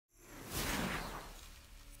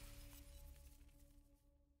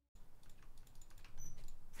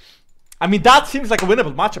I mean, that seems like a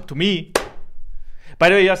winnable matchup to me. By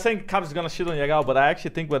the way, you're saying Cubs is gonna shit on YAGAO, but I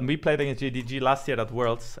actually think when we played against JDG last year at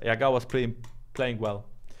Worlds, YAGAO was playing well.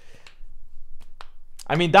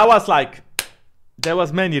 I mean, that was like, there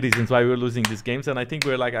was many reasons why we were losing these games, and I think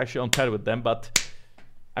we were like actually on par with them, but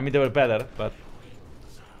I mean, they were better, but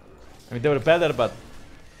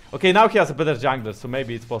okay, now he has a better jungler, so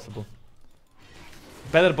maybe it's possible.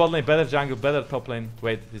 Better bot lane, better jungle, better top lane.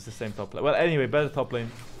 Wait, it's the same top lane. Well, anyway, better top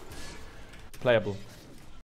lane. Playable.